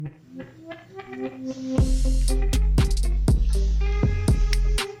A lot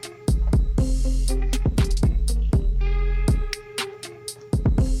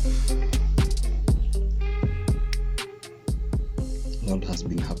has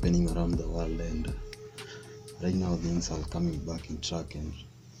been happening around the world, and right now things are coming back in track, and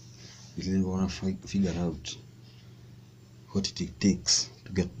we really want to figure out what it takes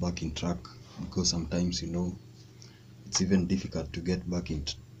to get back in track, because sometimes it's even difficult to get back in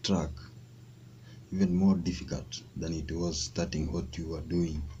track, even more difficult than it was starting what you were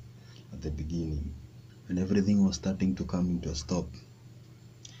doing at the beginning. When everything was starting to come into a stop,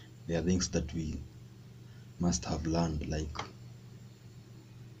 there are things that we must have learned, like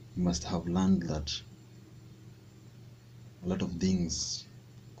we must have learned that a lot of things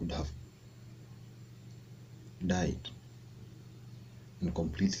could have died, and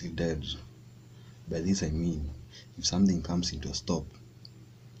completely dead. By this I mean, if something comes into a stop,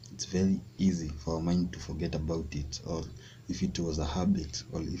 it's very easy for our mind to forget about it, or if it was a habit,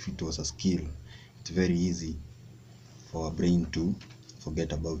 or if it was a skill, it's very easy for our brain to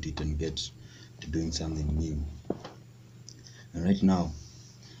forget about it and get to doing something new. And right now,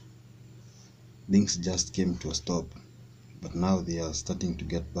 things just came to a stop, but now they are starting to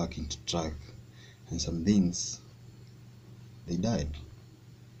get back into track, and some things, they died.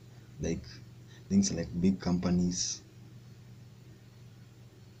 Like things like big companies,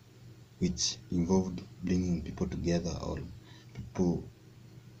 which involved bringing people together, or people,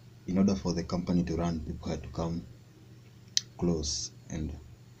 in order for the company to run, people had to come close, and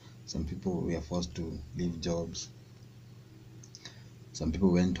some people were forced to leave jobs, some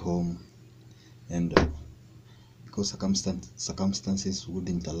people went home, and because circumstances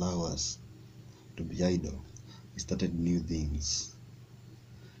wouldn't allow us to be idle, we started new things.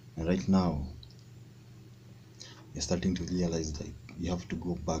 And right now we're starting to realize that we have to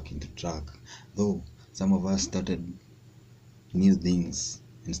go back into track, though some of us started new things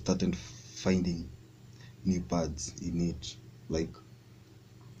and started finding new paths in it. Like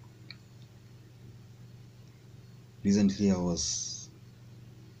recently I was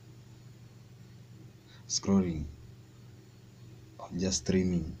scrolling, just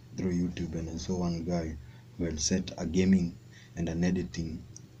streaming through YouTube, and I saw one guy who had set a gaming and an editing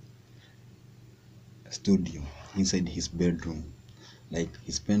studio inside his bedroom. Like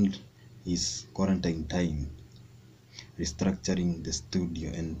he spent his quarantine time restructuring the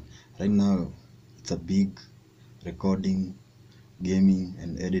studio, and right now it's a big recording, gaming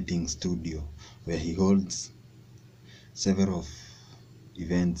and editing studio where he holds several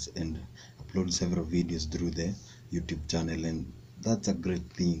events and uploads several videos through the YouTube channel. And that's a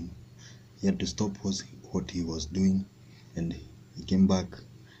great thing. He had to stop what he was doing, and he came back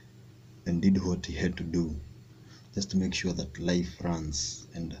and did what he had to do just to make sure that life runs.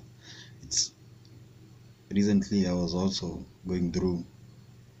 And it's recently I was also going through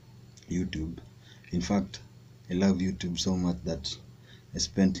YouTube. In fact, I love YouTube so much that I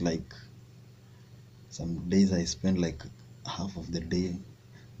spent like some days I spent like half of the day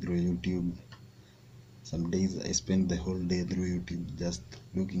through YouTube. Some days I spend the whole day through YouTube just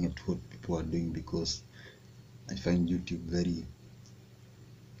looking at what people are doing, because I find YouTube very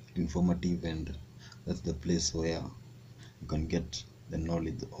informative, and that's the place where you can get the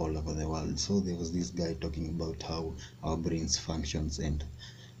knowledge all over the world. So there was this guy talking about how our brains functions, and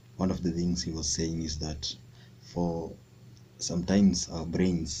one of the things he was saying is that for sometimes our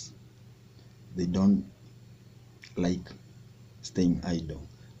brains, they don't like staying idle.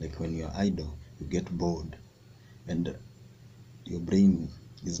 Like when you're idle, you get bored, and your brain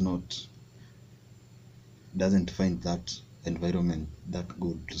doesn't find that environment that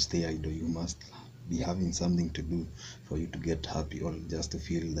good to stay idle. You must be having something to do for you to get happy, or just to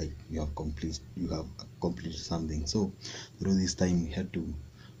feel like you have accomplished something. So through this time we had to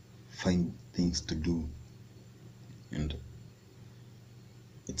find things to do, and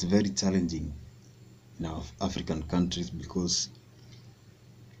it's very challenging in our African countries, because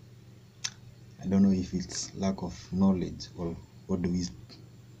I don't know if it's lack of knowledge or what do we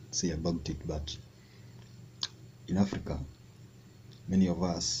say about it, but in Africa, many of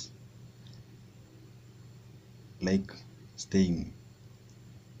us like staying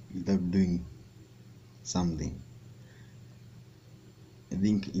without doing something. I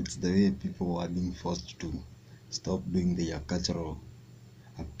think it's the way people are being forced to stop doing their cultural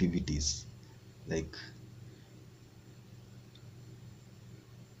activities, like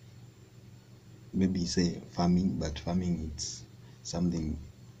maybe say farming, but farming, it's something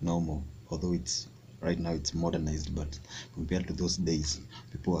normal, although it's right now it's modernized, but compared to those days,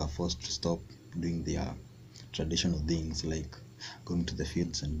 people are forced to stop doing their traditional things, like going to the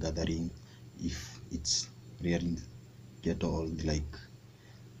fields and gathering, if it's rearing cattle or like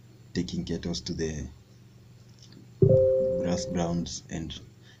taking cattle to the grass grounds and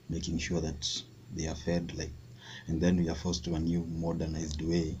making sure that they are fed, like, and then we are forced to a new modernized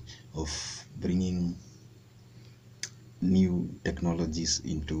way of bringing new technologies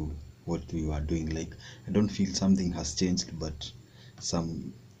into what we were doing. Like, I don't feel something has changed, but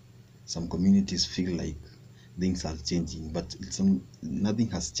some communities feel like things are changing, but nothing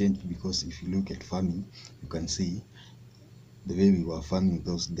has changed, because if you look at farming, you can see the way we were farming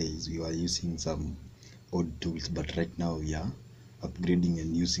those days, we were using some old tools, but right now we are upgrading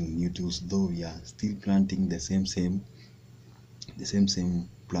and using new tools, though we are still planting the same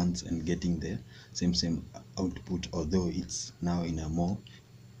plants and getting the same output, although it's now in a more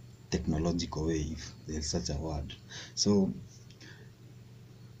technological way, if there's such a word. So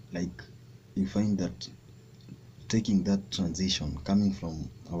like, you find that taking that transition, coming from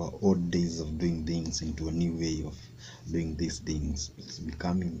our old days of doing things into a new way of doing these things, it's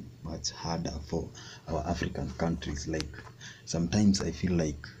becoming much harder for our African countries. Like, sometimes I feel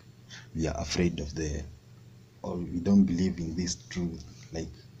like we are afraid of or we don't believe in this truth.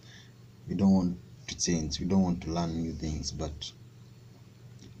 Like, we don't want to change, we don't want to learn new things, but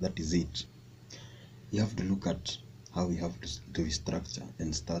that is it. You have to look at how we have to restructure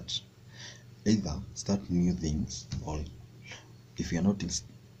and either start new things, or if we are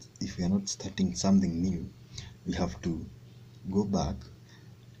not starting something new, we have to go back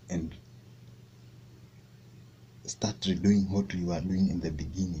and start redoing what we were doing in the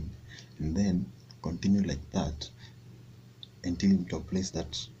beginning, and then continue like that until into a place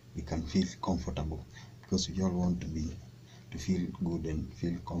that we can feel comfortable, because we all want to feel good and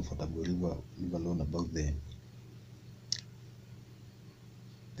feel comfortable, leave alone about the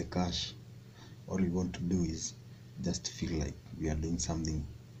cash. All we want to do is just feel like we are doing something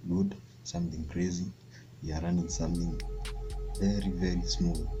good, something crazy, we are running something very, very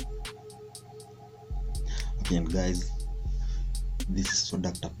smooth. Again, guys, this is So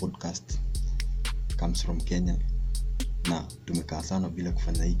Doctor Podcast, comes from Kenya, na tumekaa sana bila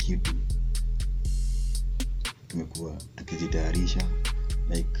kufanya hii kitu. Tumekuwa tukijitayarisha,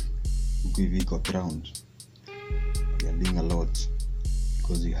 like, huku hivi kwa ground we are doing a lot,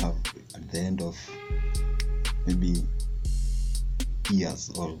 because we have, at the end of maybe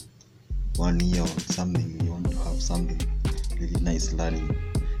years or 1 year or something, we want to have something really nice learning.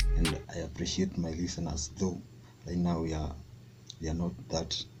 And I appreciate my listeners, though right now we are not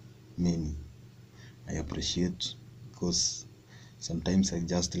that many. I appreciate, because sometimes I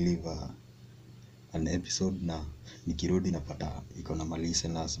just leave an episode na nikirudi napata iko na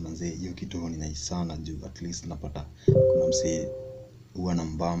listeners. Manze, hiyo kitu ni nice sana, juu at least napata kuna msee huwa na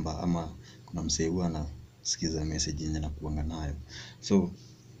mbamba, ama kuna msee huwa na sikiza message yenye nakuanga nayo. So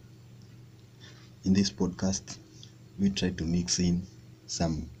in this podcast we try to mix in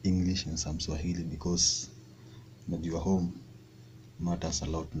some English and some Swahili, because najua home matters a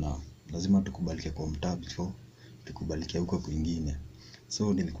lot, na lazima tukubalike kwa mtaa before tukubalike huko kwingine.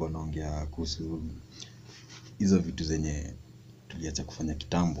 So nilikuwa naongea kuhusu hizo vitu zenye tuliacha kufanya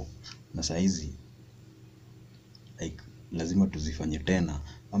kitambo, na saa hizi like lazima tuzifanye tena,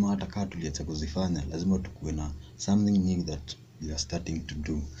 ama hata kama tuliacha kuzifanya, lazima tukuwe na something new that we are starting to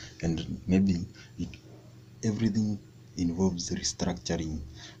do. And maybe everything involves restructuring,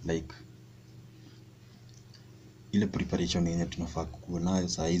 like ile preparation yenye tunafaa kuwa nayo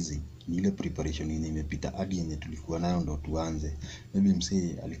saa hizi ni ile preparation yenye imepita hadi yenye tulikuwa nayo ndo tuanze. Maybe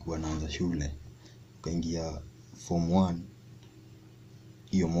msee alikuwa anaanza shule, ukaingia form 1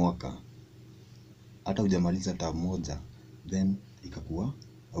 hiyo mwaka, hata hujamaliza term moja, then ikakuwa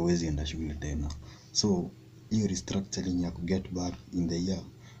hauwezi enda shule tena. So hiyo restructuring ya get back in the year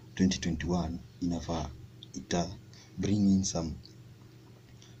 2021 inafaa ita bring in some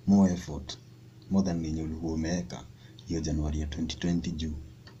more effort, more than yenye ulikuwa umeweka hiyo January ya 2020 juu.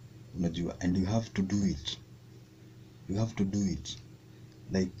 Unajua, and you have to do it.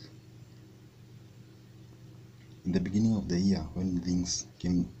 Like, in the beginning of the year, when things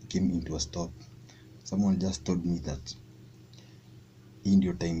came into a stop, someone just told me that hii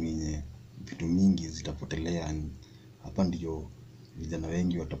ndio time yenye vitu mingi zitapotelea, hapa ndio vijana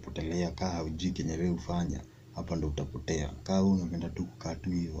wengi watapotelea. Kaa haujui kenye wewe ufanya, hapa ndo utapotea. Kaa unapenda tu kukaa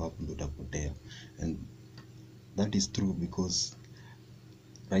tu hiyo, hapo ndo utapotea. And that is true, because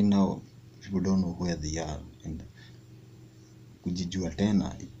right now people don't know where they are, and kujijua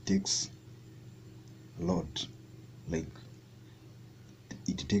tena, it takes a lot. Like,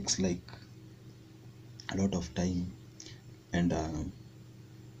 it takes like a lot of time, and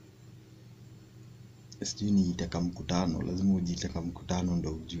sijui niite mkutano, lazima ujiite mkutano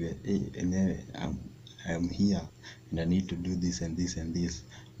ndo ujue enyewe I am here and I need to do this and this and this.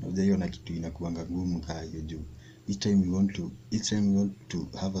 Na hujaiona kitu inakuanga ngumu kaa hiyo juu each time you want to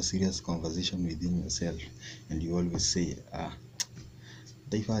have a serious conversation within yourself and you always say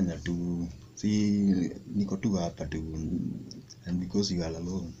taifanya tu, si niko tu hapa tu, and because you are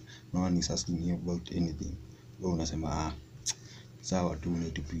alone no one is asking you about anything, wewe unasema sawa tu,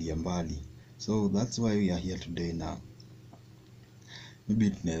 unaitupilia mbali. So that's why we are here today. Now maybe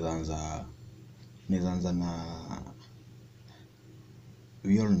tunaweza anza na,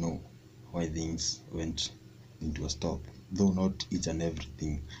 we all know why things went into a stop, though not each and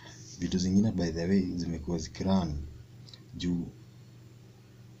everything. Vitu zingine by the way zimekuwa zikirun juu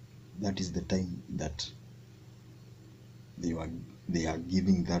that is the time that they are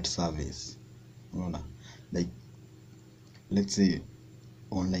giving that service. Unaona, like let's say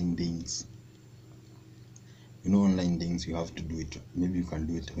online things, online things you have to do it, maybe you can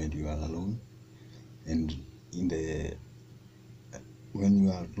do it when you are alone, and when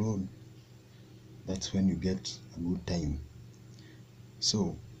you are alone, that's when you get a good time.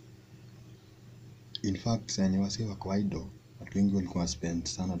 So in fact senye wase wako idle, watu wengi walikuwa spend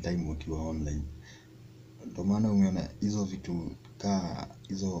sana time wakiwa online. Ndio maana umeona hizo vitu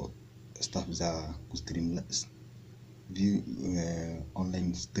hizo stuff za kustream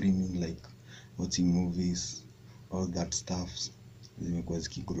online streaming, like watching movies, all that stuff zimekuwa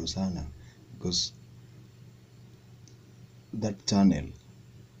zikigrow sana, because that channel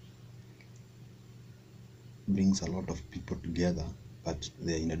brings a lot of people together but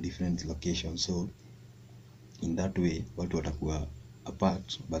they are in a different location. So in that way watu watakuwa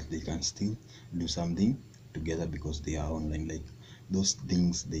apart but they can still do something together because they are online. Like those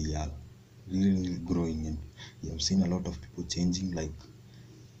things, they are really growing, and you have seen a lot of people changing. Like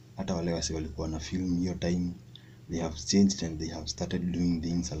hata wale wase walikuwa na film hiyo time, they have changed and they have started doing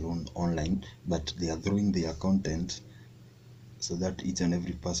things alone online, but they are throwing their content so that each and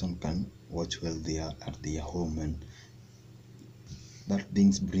every person can watch while they are at their home, and that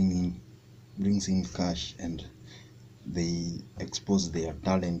things brings in cash, and they expose their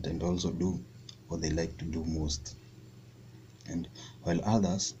talent and also do what they like to do most. And while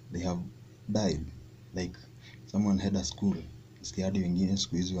others, they have died, like someone had a school, sikia hadi wengine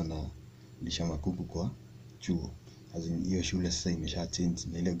siku hizi wanalisha makuku kwa chuo, as in hiyo shule sasa imesha change,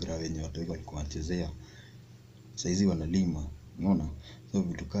 na ile ground yenye watu walikuwa wanachezea sasa hizi wanalima. Unaona, so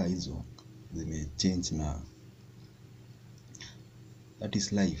vitu kaa hizo zime change, na that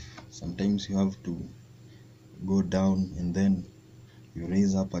is life. Sometimes you have to go down and then you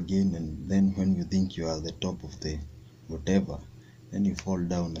raise up again, and then when you think you are the top of the whatever, then you fall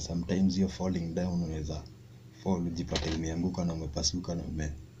down. And sometimes you're falling down, unaweza fall ujipate umeanguka na umepasuka na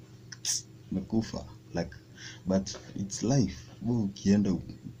umekufa, like, but it's life. Ukienda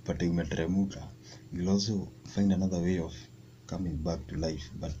upate umeteremuka, you'll also find another way of coming back to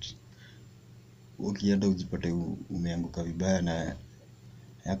life. But ukienda ujipate umeanguka vibaya na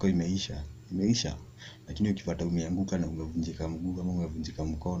yako imeisha, lakini ukipata umeanguka na umevunjika mguu ama umevunjika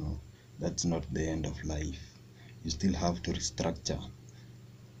mkono, that's not the end of life. You still have to restructure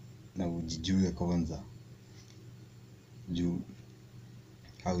na ujijue kwanza, juu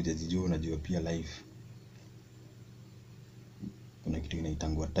haujajijua unajua pia life kuna kitu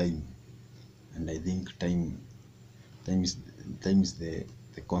inaitangwa time, and I think time is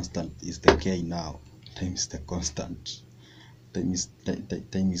the constant, is the key now. Time is the constant.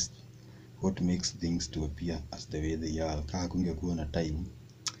 Time is what makes things to appear as the way they are. Kaa kungekuwa na time,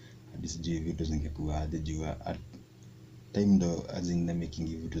 hadi sijui vitu zingekuwa aje, juu time ndo as in the making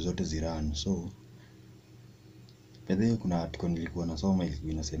vitu zote zirun. So pedhe kuna article nilikuwa nasoma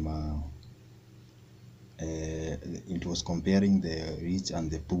ilikuwa inasema it was comparing the rich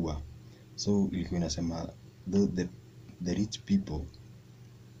and the poor. So ilikuwa inasema the rich people,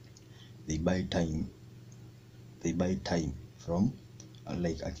 they buy time from,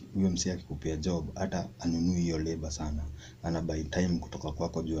 like huyo msee akikupea job, hata anunui hiyo labor sana, ana buy time kutoka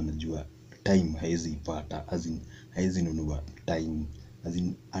kwako juu anajua time haezi ipata, as in haezi nunua time, as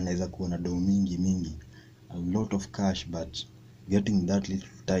in anaweza kuwa na doo mingi, a lot of cash, but getting that little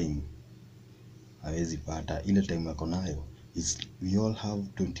time hawezi pata. Ile time yako nayo is, we all have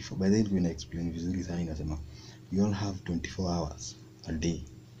 24, by the way when I explain vizuri sana inasema we all have 24 hours a day,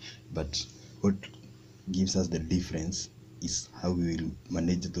 but what gives us the difference is how we will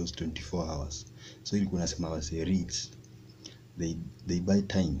manage those 24 hours. So ilikuwa nasema wase rich, they buy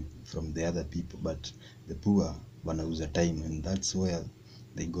time from the other people, but the poor wanauza time, and that's where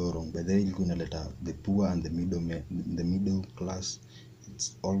they go wrong. By the way ilikuwa inaleta the poor and the middle class,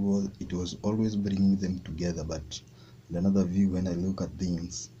 it was always bringing them together. But in another view, when I look at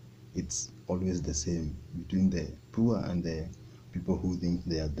things, it's always the same between the poor and the people who think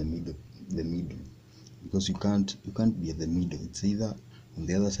they are the middle, because you can't be at the middle. It's either on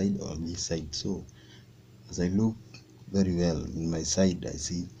the other side or this side. So as I look very well in my side, I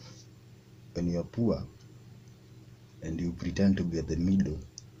see when you are poor and you pretend to be at the middle,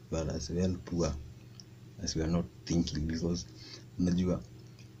 you are as well poor as you are not thinking. Because unajua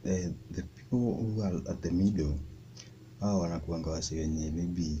the people who are at the middle, hao wanakuanga wasi wenye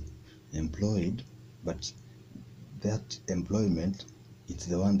maybe employed, but that employment, it's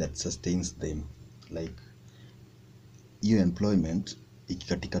the one that sustains them. Like hiyo employment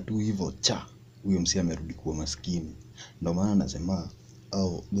ikikatika tu hivyo huyo msi amerudi kuwa maskini. Ndio maana nasema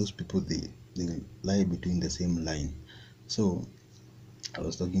those people they lie between the same line. So I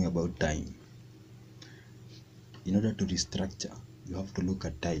was talking about time. In order to restructure, you have to look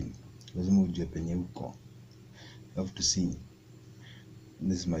at time. Lazima ujue penye uko. You have to see,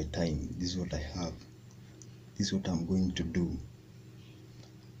 this is my time, this is what I have, this is what I'm going to do,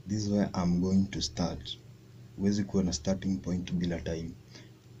 this is where I'm going to start. Huwezi kuwa na starting point bila time.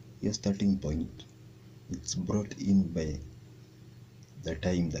 Your starting point, it's brought in by the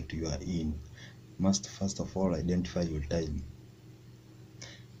time that you are in. You must first of all identify your time.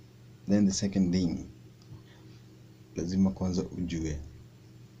 Then the second thing, lazima kwanza ujue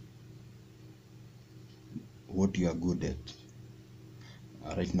what you are good at.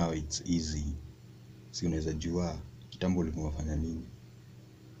 Right now it's easy. Si unaweza jua kitambo ulikuwa unafanya nini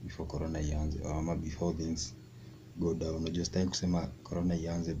before corona ianze, ama before things go down. Unajua sitaki kusema corona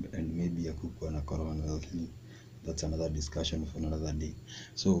ianze and maybe hakukuwa na corona, lakini that's another discussion for another day.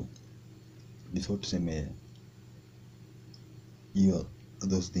 So before tuseme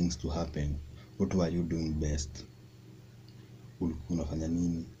those things to happen, what were you doing best? Ulikuwa unafanya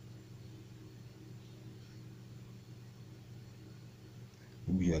nini?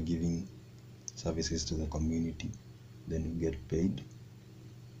 Maybe you are giving services to the community, then you get paid.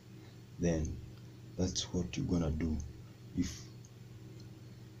 Then that's what you're gonna do. If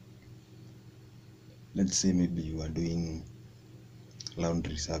let's say maybe you are doing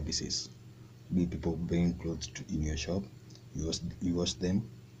laundry services, maybe people bring clothes in your shop, you wash them,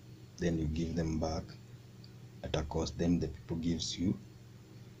 then you give them back at a cost. Then the people gives you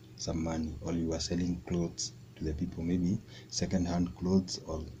some money, or you are selling clothes to the people, maybe second-hand clothes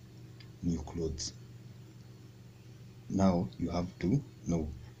or new clothes. Now you have to know,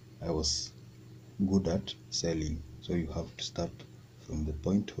 I was good at selling, so you have to start from the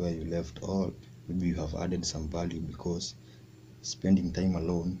point where you left, or maybe you have added some value, because spending time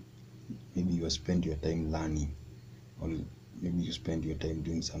alone, maybe you spend your time learning, or maybe you spend your time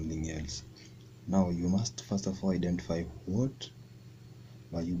doing something else. Now you must first of all identify what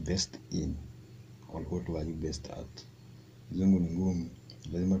were you best in, or what were you best at. Kizungu ni ngumu,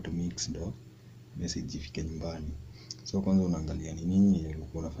 lazima tu mix ndo message ifike nyumbani. So kwanza unaangalia ni nini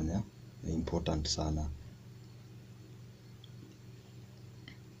ulikuwa unafanya important sana.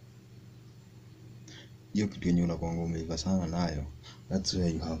 Hiyo kitu yenye unakuwa umeiva sana nayo, that's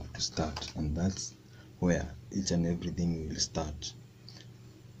where you have to start, and that's where each and everything will start.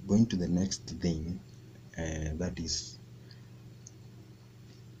 Going to the next thing, that is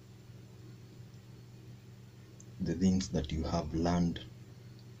the things that you have learned,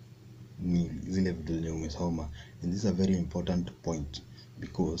 zile vitu zenye umesoma. And this is a very important point,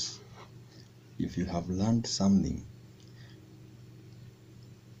 because if you have learned something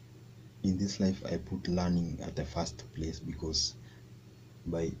in this life, I put learning at the first place, because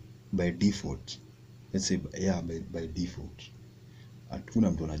by default, let's say by default,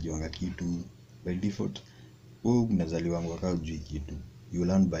 hakuna mtu anajuanga kitu. By default wewe unazaliwa kama hujui kitu. You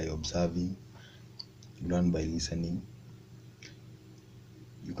learn by observing, you learn by listening,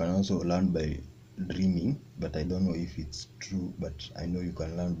 you can also learn by dreaming, but I don't know if it's true, but I know you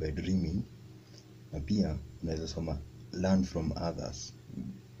can learn by dreaming. Na pia unaweza soma, learn from others.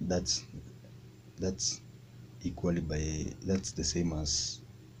 That's equally that's the same as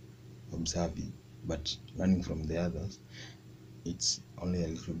observing, but learning from the others, it's only a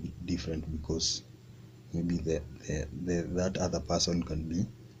little bit different, because maybe that other person can be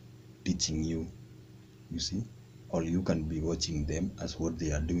teaching you, you see, or you can be watching them as what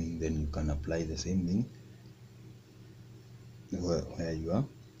they are doing, then you can apply the same thing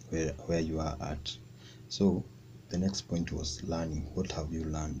where you are at. So the next point was learning. What have you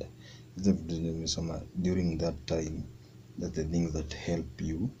learned? During that time, that the things that help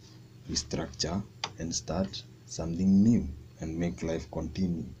you restructure and start something new and make life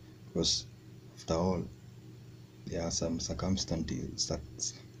continue. Because after all, there are some circumstances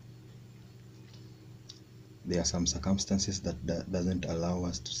that doesn't allow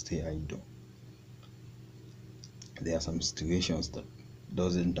us to stay idle. There are some situations that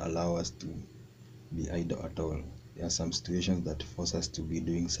doesn't allow us to be idle at all. There are some situations that force us to be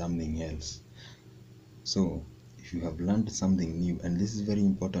doing something else. So if you have learned something new, and this is very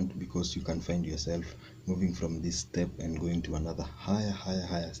important because you can find yourself moving from this step and going to another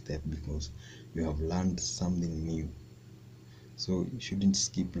higher step because you have learned something new. So you shouldn't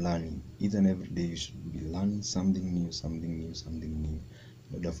skip learning. Each and every day you should be learning something new in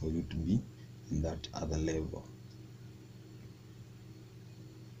order for you to be in that other level.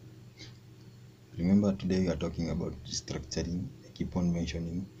 Remember, today we are talking about restructuring. I keep on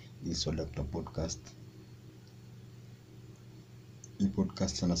mentioning this Doctor podcast. Hii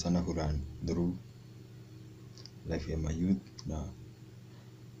podcast sana sana huran through life ya my youth, na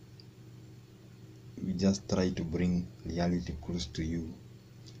we just try to bring reality close to you.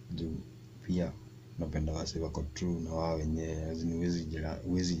 Juu pia napenda wase wako true na wao wenyewe, lazima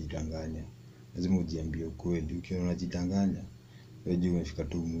huwezi jidanganya, lazima ujiambie ukweli. Ukiona unajidanganya wewe juu umefika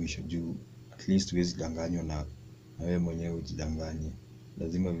tu mwisho, juu at least huwezi danganywa na wewe mwenyewe ujidanganye.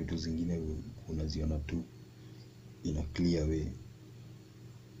 Lazima vitu zingine unaziona tu in a clear way.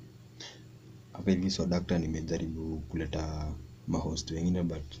 Hapa hivi Doctor nimejaribu kuleta mahost wengine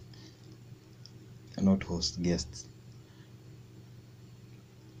but not host guests.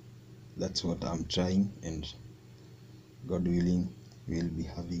 That's what I'm trying, and God willing we'll be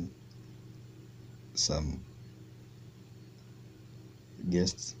having some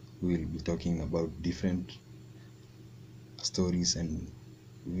guests who will be talking about different stories, and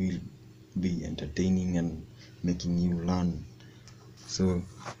we'll be entertaining and making you learn. So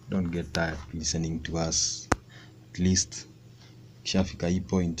don't get tired listening to us. At least kishafika hii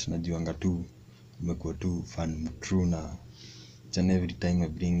point najuanga tu umekuwa tu fan true, na each and every time I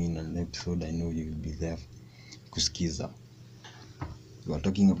bring in an episode I know you will be there kusikiza. We are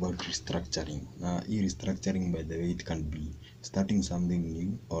talking about restructuring. Hii restructuring, by the way, it can be starting something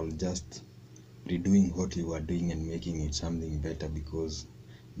new or just redoing what you are doing and making it something better, because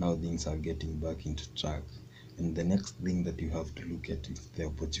now things are getting back into track. And the next thing that you have to look at is the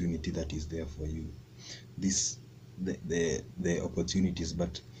opportunity that is there for you. The opportunities,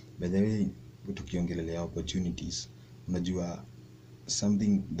 but by the way, tukiongelelea opportunities, unajua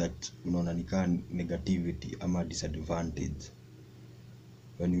something that unaona ni kama negativity ama disadvantage,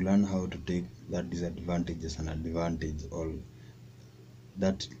 when you learn how to take that disadvantage as an advantage, or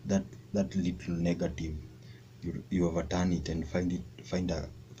that little negative, you overturn it and find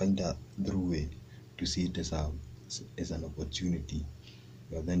a through way to see it as an opportunity.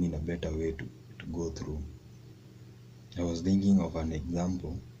 You are then in a better way to go through. I was thinking of an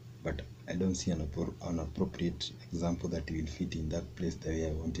example, but I don't see an appropriate example that will fit in that place the way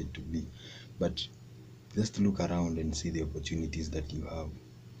I want it to be. But just look around and see the opportunities that you have.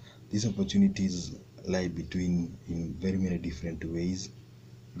 These opportunities lie in very many different ways.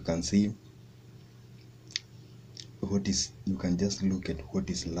 You can see you can just look at what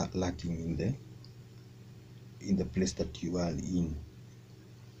is lacking in the place that you are in,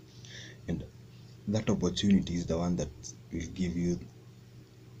 and that opportunity is the one that will give you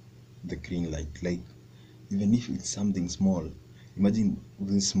the green light. Like, even if it's something small, imagine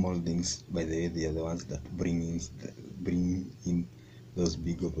these small things, by the way, they are the ones that bring in those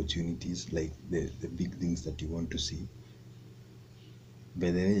big opportunities, like the big things that you want to see.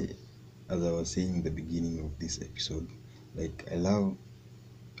 By the way, as I was saying in the beginning of this episode, like I love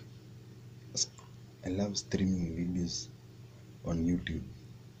streaming videos on YouTube,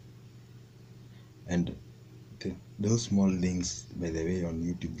 and those small things, by the way, on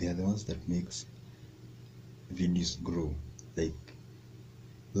YouTube, they are the ones that makes videos grow. Like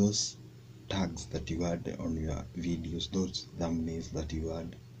those tags that you add on your videos, those thumbnails that you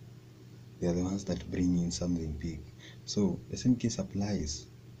add, they are the ones that bring in something big. So the same case applies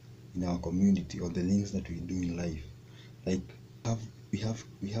in our community, or the things that we do in life. Like we have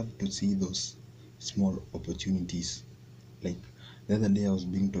to see those small opportunities. Like the other day I was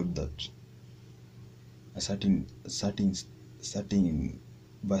being told that a certain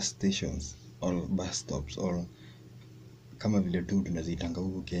bus stations or bus stops, or kama vile tu tunazitanga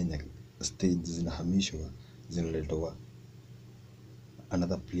huko Kenya, stage zinahamishwa zinaletwa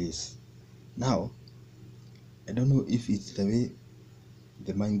another place. Now I don't know if it's the way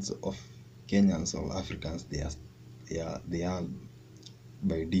the minds of Kenyans or Africans they are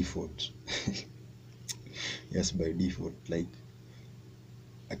by default. Yes, by default. Like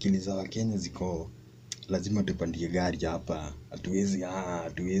akili za Wakenya ziko lazima tupandie gari hapa,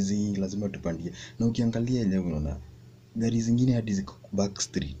 hatuwezi, lazima tupandie. Na ukiangalia yenyewe unaona gari zingine hadi ziko back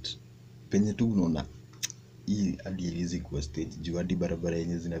street penye tu unaona hii hadi haiwezi kuwa stage juu hadi barabara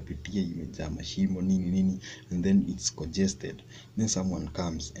yenye zinapitia imejaa mashimo nini, and then it's congested. Then someone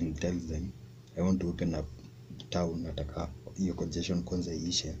comes and tells them, I want to open up town, nataka hiyo congestion kwanza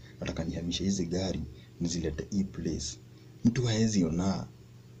iishe, nataka nihamishe hizi gari nizilete hii place. Mtu haezi ona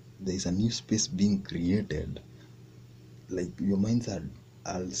there is a new space being created. Like your minds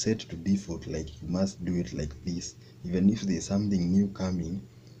are set to default, like you must do it like this, even if there's something new coming.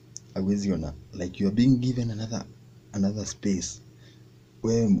 Hawezi ona, like you are being given another space.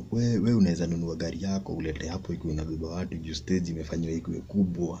 We unaweza nunua gari yako ulete hapo ikuwe inabeba watu juu stage imefanywa ikuwe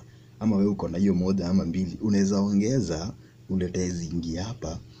kubwa, ama we uko na hiyo moja ama mbili, unaweza ongeza ulete zingi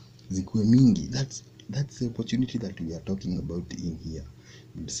hapa zikuwe mingi. That's the opportunity that we are talking about in here.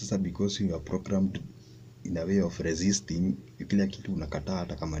 But sasa because you are programmed in a way of resisting, kila kitu unakataa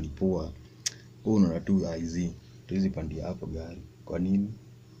hata kama ni poa, unaona tu tuwezi pandia hapo gari. Kwa nini?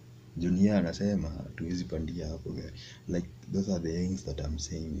 Junior anasema tuwezi pandia hapo gari. Like those are the things that I'm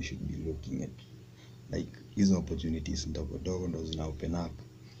saying you should be looking at. Like hizo opportunities ndogo ndo zina open up,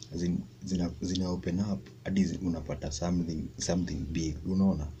 zina open up hadi unapata something big,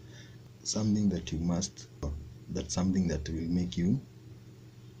 unaona, something that you must, that's something that will make you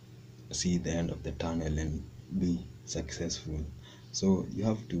see the end of the tunnel and be successful. So you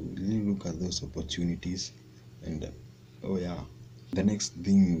have to really look at those opportunities. And the next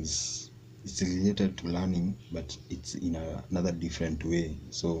thing is, it's related to learning, but it's in another different way.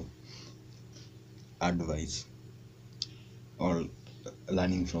 So advice or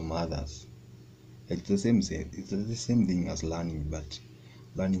learning from others, it's the same thing as learning, but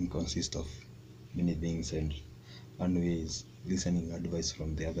learning consists of many things, and one way is listening advice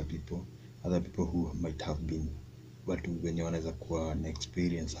from the other people who might have been watu wenye wanaweza kuwa na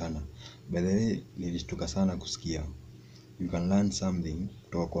experience sana. By the way, nilishtuka sana kusikia you can learn something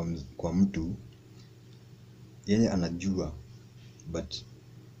kutoka kwa mtu yeye anajua but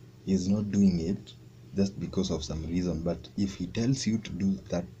he is not doing it just because of some reason, but if he tells you to do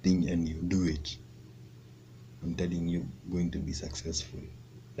that thing and you do it, I'm telling you going to be successful.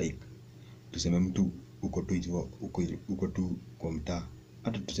 Like tuseme mtu uko tu kwa mtaa,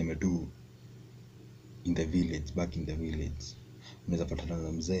 hata tuseme tu back in the village, unaweza patana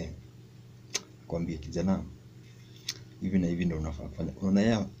na mzee kwambie kijana hivi na hivi ndio unafaa kufanya.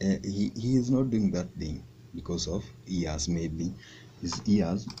 Unaona he is not doing that thing because of years, maybe his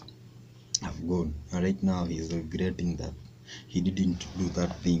years have gone, and right now he is regretting that he didn't do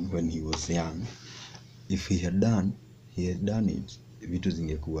that thing when he was young. If he had done it, vitu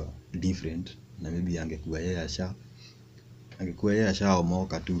zingekuwa different, na maybe angekuwa yeye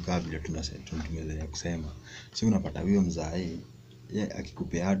ashaomoka tu kama vile tumeweza kusema. So unapata huyo mzae yeye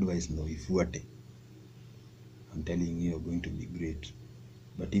akikupea advice ndio ifuate, I'm telling you you're going to be great.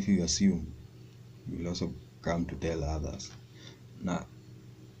 But if you assume, you will also come to tell others.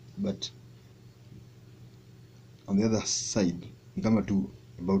 But on the other side, ni kama tu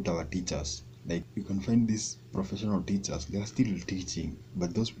about our teachers. Like you can find these professional teachers, they are still teaching,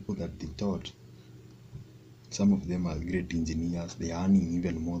 but those people that they taught, some of them are great engineers. They are earning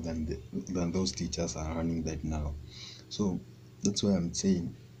even more than those teachers are earning right now. So that's why I'm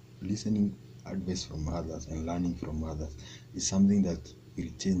saying listening advice from others and learning from others is something that will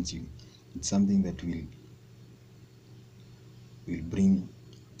change you. It's something that will bring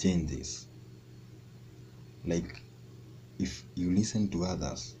changes. Like if you listen to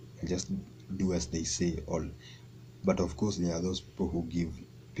others and just do as they say, but of course there are those people who give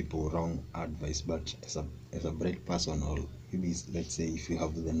people wrong advice, but as a bright person, or maybe let's say if you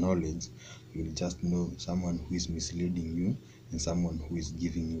have the knowledge, you will just know someone who is misleading you and someone who is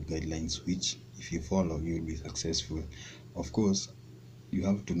giving you guidelines which if you follow you will be successful. Of course you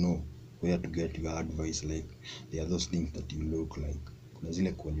have to know where to get your advice. Like there are those things that you look like, kuna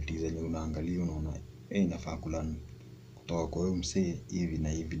zile qualities zenye unaangalia unaona inafaa kulearn kutoka kwa huyo msee hivi na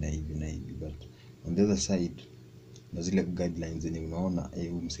hivi na hivi na hivi, but on the other side na zile guidelines zenye unaona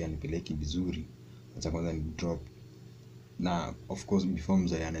huyu msee anipeleki vizuri, acha kwanza ni drop. Na of course before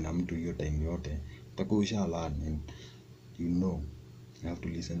mzae na mtu hiyo time yote utakuwa usha learn, and you know you have to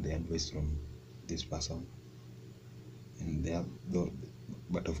listen the advice from this person, and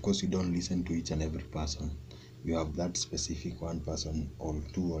but of course you don't listen to each and every person. You have that specific one person or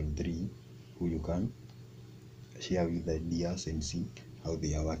two or three who you can share with ideas and see how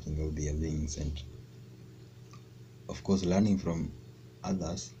they are working, how they are doing. And of course learning from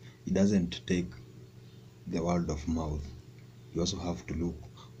others, it doesn't take the word of mouth. You also have to look,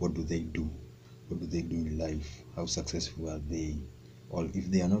 what do they do, what do they do in life, how successful are they, or if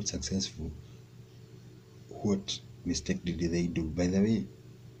they are not successful, what mistake did they do. By the way,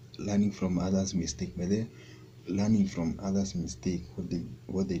 learning from others mistake, what they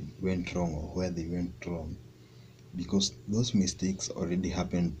went wrong or where they went wrong, because those mistakes already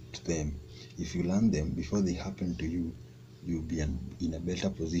happened to them. If you learn them before they happen to you, you'll be in a better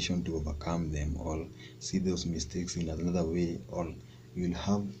position to overcome them or see those mistakes in another way, or you'll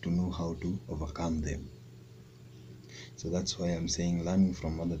have to know how to overcome them. So that's why I'm saying learning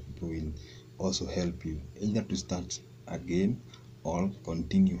from other people will also help you either to start again or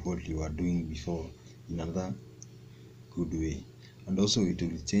continue what you are doing before in another good way. And also it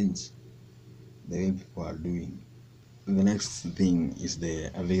will change the way people are doing. The next thing is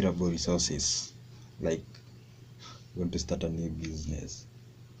the available resources. Like, you want to start a new business.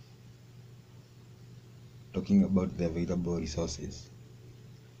 Talking about the available resources,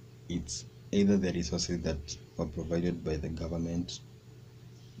 it's either the resources that were provided by the government.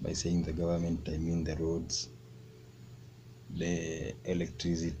 By saying the government, I mean the roads, the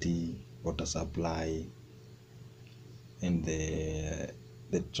electricity, water supply, and the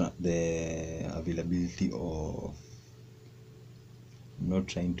availability of, I'm not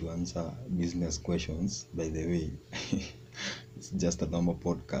trying to answer business questions, by the way. It's just a normal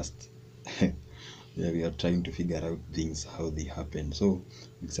podcast. Yeah, we are trying to figure out things how they happen. So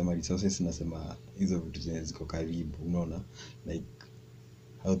nikisema resources nasema hizo vitu zenye ziko karibu, unaona, like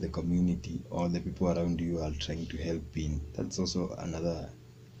how the community or the people around you are trying to help in. That's also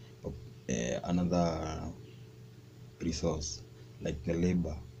another resource, like the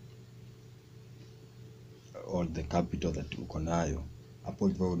labor or the capital that uko nayo. Hapo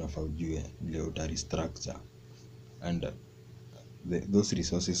hivyo unafaa ujue vile uta restructure, and those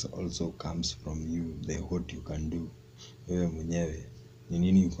resources also comes from you, the what you can do. Wewe mwenyewe ni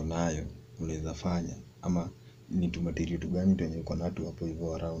nini uko nayo unaweza fanya, ama ni tu material tu gani tenye uko nato hapo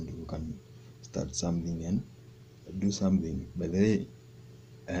hivyo around, you can start something and do something. By the way,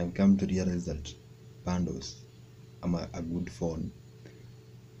 I have come to realize that bundles, ama a good phone,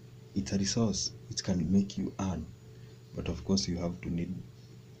 it's a resource which can make you earn, but of course you have to need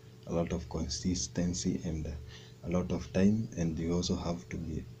a lot of consistency and a lot of time, and you also have to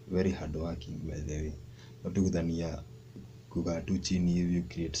be very hardworking. By the way, not kudhania kukaa tu chini hivi you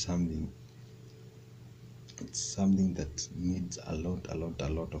create something. It's something that needs a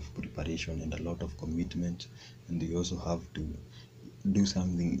lot of preparation and a lot of commitment, and you also have to do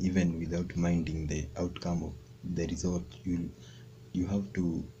something even without minding the outcome of the result. You have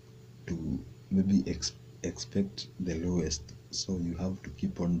to maybe expect the lowest, so you have to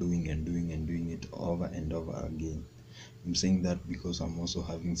keep on doing it over and over again. I'm saying that because I'm also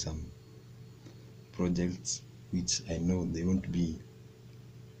having some projects which I know they won't be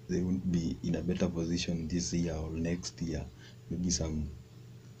in a better position this year or next year. Maybe some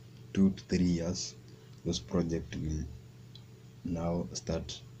 2 to 3 years, those projects will now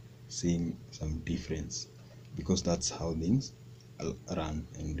start seeing some difference, because that's how things run,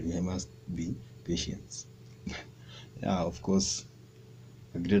 and we must be patient. Yeah, of course,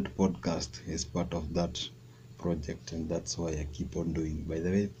 a great podcast is part of that project, and that's why I keep on doing. By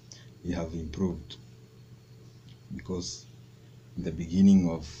the way, we have improved, because in the beginning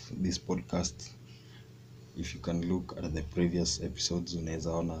of this podcast, if you can look at the previous episodes,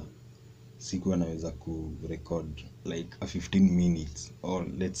 unaweza ona sikuwa naweza record like a 15 minutes or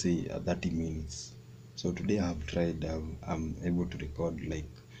let's say a 30 minutes. So today I have tried, I'm able to record like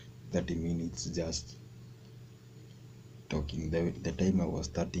 30 minutes just talking. The time I was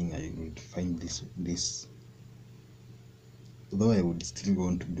starting, I would find this though I would still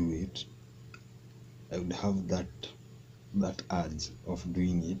want to do it, I would have that urge of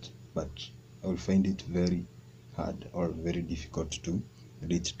doing it, but I will find it very hard or very difficult to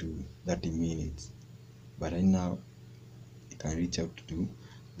reach to 30 minutes. But right now I can reach out to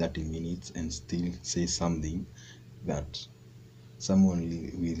 30 minutes and still say something that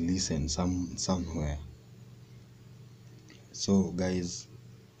someone will listen somewhere. So guys,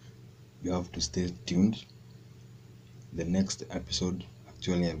 you have to stay tuned. The next episode,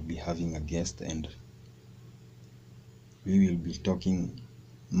 actually I'll be having a guest, and we will be talking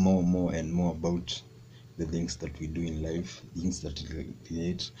more and more about the things that we do in life, things that we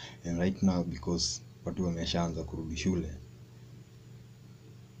create. And right now, because watu wameshaanza kurudi shule,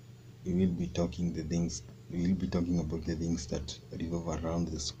 we will be talking about the things that revolve around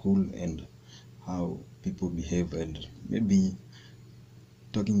the school and how people behave, and maybe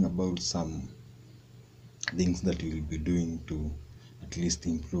talking about some things that we will be doing to at least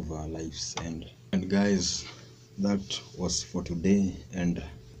improve our lives. And guys, that was for today, and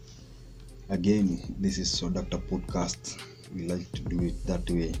Again, this is So Doctor Podcast. We like to do it that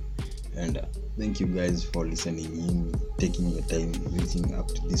way. And thank you guys for listening in, taking your time, reaching up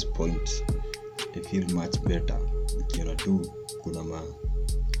to this point. I feel much better. Nikiona tu kuna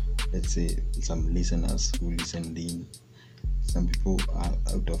let's say some listeners who listened in. Some people are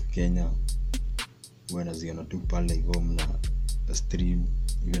out of Kenya, wanaziona tu pale hivyo mna stream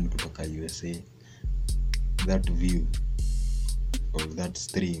even kutoka USA. That view of that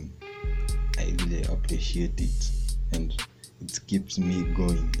stream, I really appreciate it, and it keeps me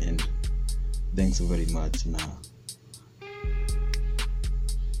going, and thanks very much. Now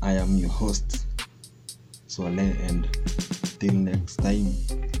I am your host Swale, and till next time,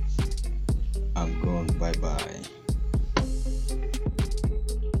 I'm gone. Bye bye.